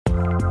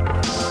Hey,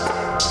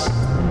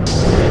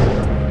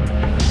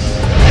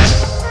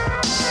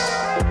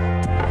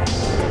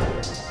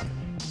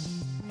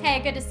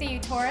 good to see you,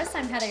 Taurus.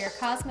 I'm Heather, your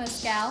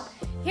Cosmos gal.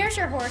 Here's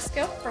your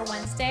horoscope for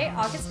Wednesday,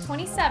 August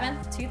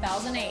 27th,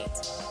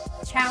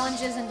 2008.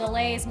 Challenges and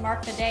delays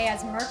mark the day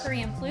as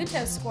Mercury and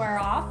Pluto square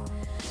off.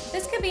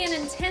 This could be an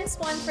intense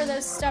one for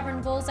those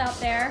stubborn bulls out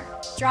there.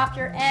 Drop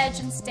your edge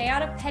and stay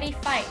out of petty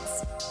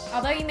fights.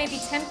 Although you may be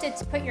tempted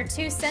to put your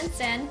 2 cents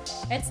in,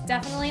 it's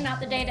definitely not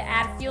the day to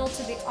add fuel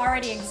to the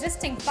already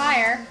existing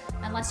fire,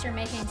 unless you're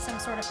making some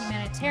sort of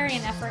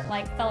humanitarian effort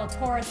like fellow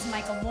Taurus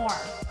Michael Moore.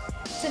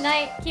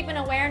 Tonight, keep an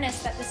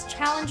awareness that this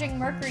challenging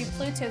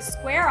Mercury-Pluto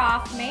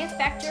square-off may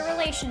affect your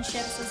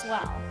relationships as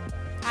well.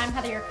 I'm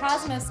Heather, your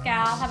Cosmos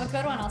gal. Have a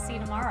good one. I'll see you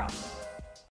tomorrow.